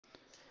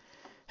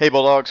Hey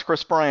Bulldogs,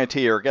 Chris Bryant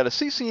here. Got a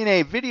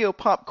CCNA video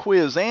pop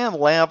quiz and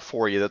lab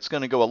for you that's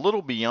going to go a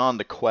little beyond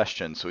the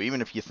question. So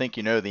even if you think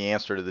you know the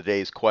answer to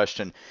today's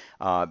question,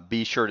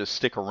 be sure to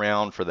stick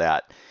around for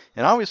that.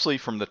 And obviously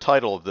from the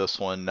title of this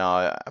one,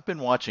 I've been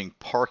watching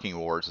Parking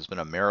Wars. There's been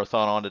a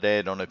marathon on today.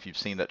 I don't know if you've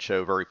seen that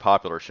show, very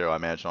popular show, I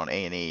imagine, on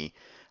A&E.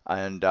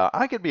 And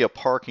I could be a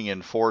parking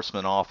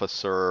enforcement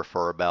officer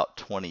for about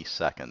 20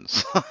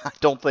 seconds. I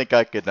don't think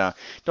I could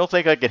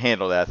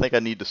handle that. I think I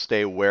need to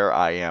stay where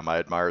I am. I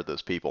admire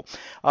those people.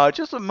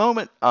 Just a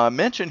moment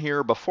mention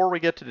here before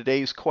we get to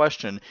today's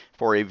question.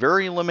 For a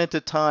very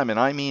limited time, and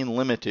I mean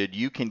limited,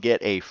 you can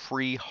get a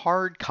free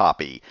hard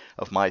copy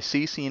of my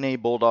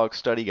CCNA Bulldog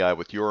study guide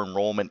with your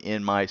enrollment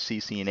in my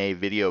CCNA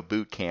video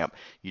boot camp.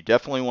 You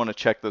definitely want to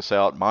check this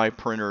out. My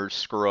printer's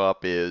screw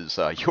up is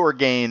your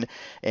gain,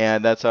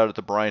 and that's out at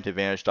the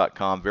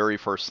BryantAdvantage.com, very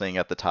first thing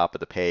at the top of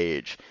the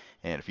page.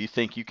 And if you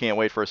think you can't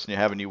wait for us to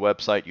have a new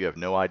website, you have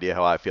no idea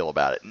how I feel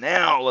about it.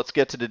 Now, let's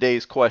get to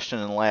today's question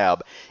in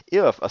lab.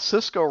 If a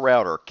Cisco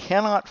router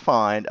cannot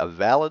find a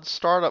valid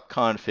startup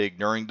config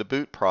during the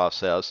boot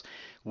process,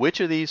 which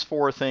of these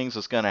four things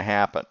is going to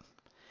happen?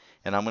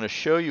 And I'm going to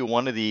show you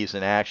one of these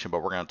in action,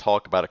 but we're going to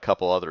talk about a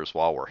couple others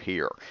while we're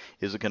here.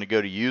 Is it going to go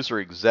to user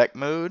exec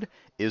mode?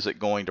 Is it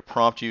going to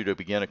prompt you to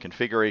begin a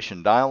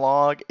configuration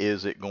dialog?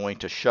 Is it going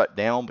to shut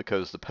down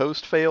because the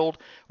post failed?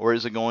 Or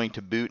is it going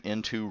to boot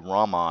into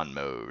Raman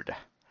mode?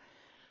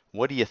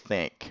 What do you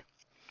think?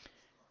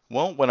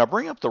 Well, when I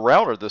bring up the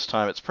router this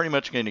time, it's pretty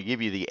much going to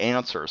give you the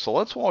answer. So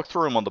let's walk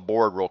through them on the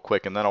board real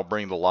quick, and then I'll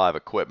bring the live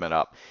equipment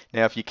up.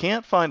 Now, if you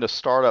can't find a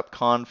startup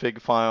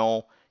config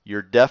file,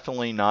 you're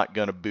definitely not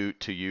going to boot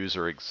to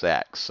user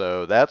exec.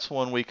 So that's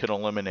one we can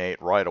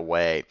eliminate right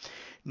away.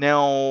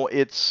 Now,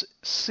 it's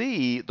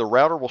C, the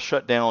router will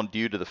shut down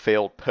due to the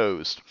failed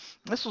post.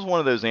 This is one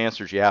of those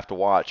answers you have to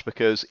watch,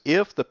 because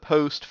if the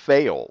post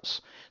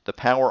fails, the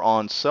power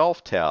on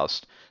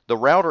self-test, the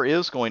router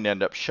is going to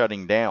end up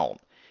shutting down.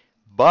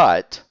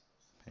 But,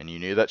 and you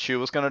knew that shoe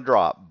was going to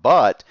drop,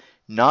 but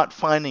not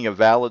finding a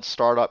valid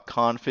startup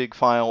config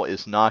file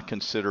is not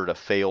considered a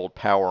failed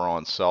power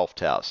on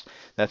self-test.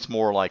 That's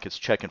more like it's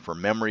checking for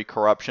memory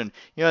corruption.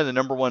 You know, the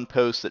number one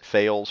post that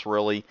fails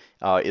really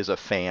is a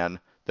fan.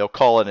 They'll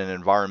call it an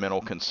environmental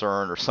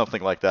concern or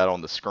something like that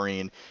on the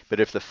screen. But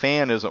if the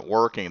fan isn't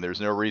working, there's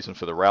no reason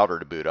for the router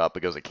to boot up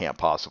because it can't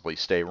possibly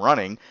stay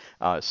running.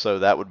 So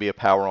that would be a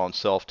power on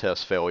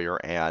self-test failure,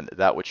 and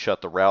that would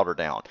shut the router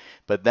down.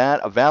 But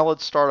a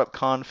valid startup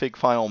config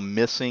file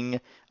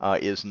missing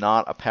is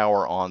not a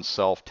power on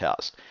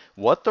self-test.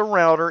 What the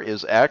router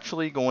is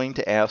actually going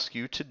to ask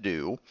you to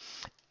do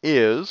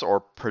is, or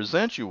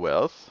present you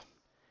with,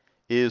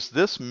 is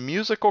this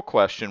musical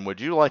question: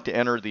 would you like to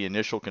enter the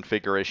initial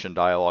configuration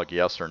dialog,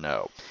 yes or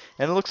no?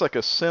 And it looks like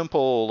a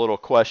simple little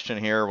question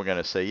here. We're going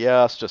to say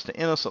yes, just an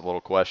innocent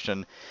little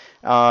question.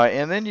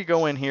 And then you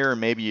go in here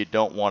and maybe you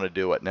don't want to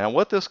do it. Now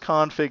what this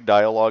config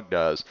dialog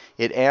does,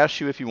 it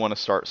asks you if you want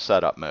to start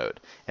setup mode.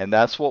 And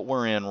that's what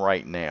we're in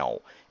right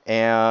now.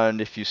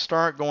 And if you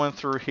start going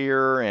through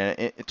here,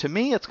 and to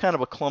me it's kind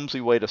of a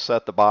clumsy way to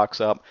set the box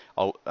up.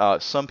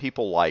 Some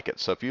people like it.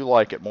 So if you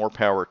like it, more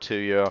power to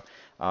you.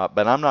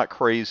 But I'm not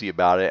crazy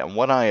about it, and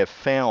what I have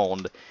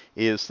found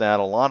is that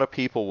a lot of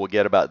people will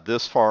get about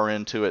this far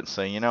into it and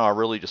say, you know, I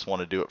really just want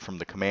to do it from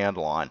the command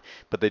line,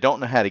 but they don't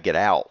know how to get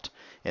out.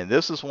 And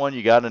this is one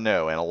you got to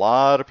know, and a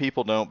lot of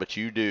people don't, but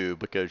you do,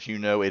 because you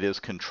know it is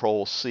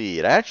Control-C.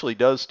 It actually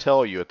does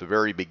tell you at the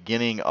very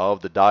beginning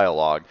of the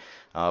dialog,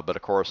 but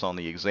of course on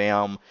the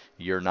exam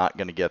you're not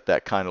going to get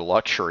that kind of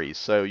luxury,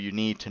 so you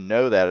need to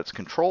know that it's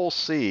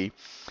Control-C.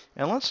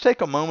 And let's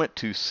take a moment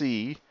to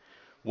see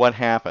what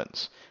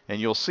happens. And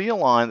you'll see a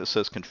line that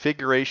says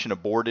configuration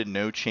aborted,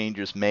 no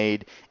changes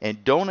made,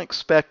 and don't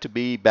expect to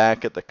be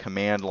back at the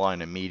command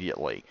line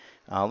immediately.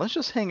 Let's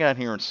just hang out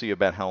here and see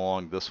about how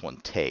long this one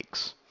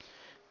takes.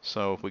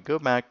 So if we go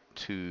back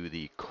to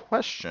the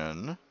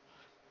question,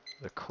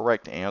 the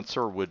correct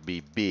answer would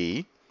be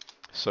B.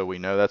 So we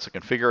know that's a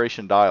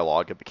configuration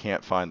dialog if we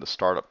can't find the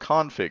startup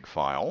config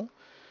file.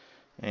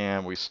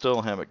 And we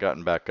still haven't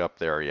gotten back up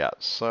there yet.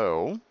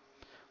 So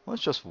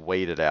let's just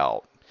wait it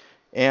out.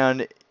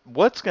 And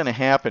what's going to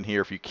happen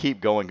here if you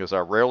keep going, because I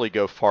rarely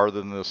go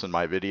farther than this in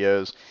my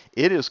videos,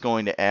 it is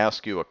going to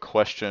ask you a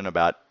question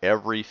about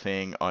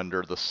everything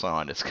under the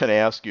sun. It's going to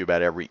ask you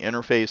about every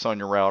interface on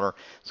your router.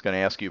 It's going to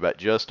ask you about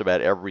just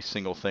about every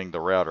single thing the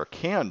router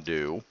can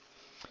do.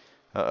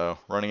 Uh-oh,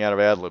 running out of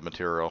ad-lib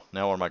material.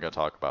 Now what am I going to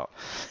talk about?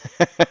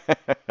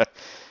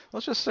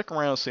 Let's just stick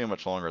around and see how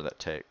much longer that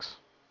takes.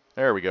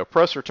 There we go.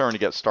 Press return to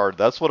get started.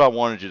 That's what I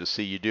wanted you to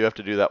see. You do have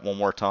to do that one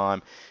more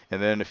time.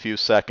 And then in a few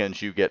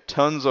seconds, you get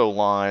tons of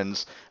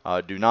lines.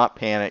 Do not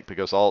panic,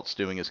 because all it's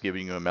doing is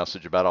giving you a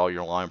message about all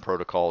your line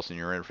protocols and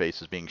your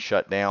interfaces being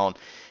shut down.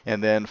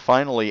 And then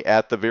finally,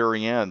 at the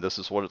very end, this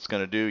is what it's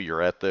going to do.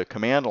 You're at the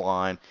command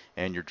line,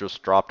 and you're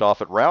just dropped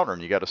off at router,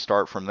 and you got to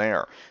start from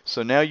there.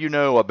 So now you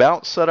know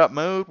about setup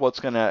mode,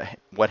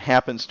 what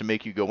happens to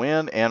make you go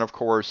in, and of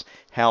course,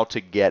 how to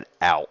get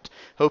out.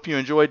 Hope you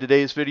enjoyed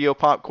today's video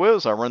pop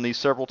quiz. I run doing these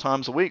several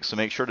times a week, so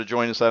make sure to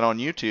join us out on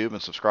YouTube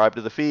and subscribe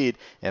to the feed,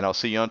 and I'll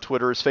see you on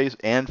Twitter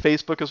and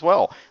Facebook as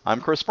well.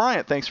 I'm Chris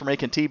Bryant. Thanks for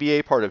making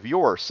TBA part of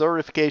your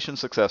certification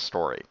success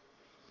story.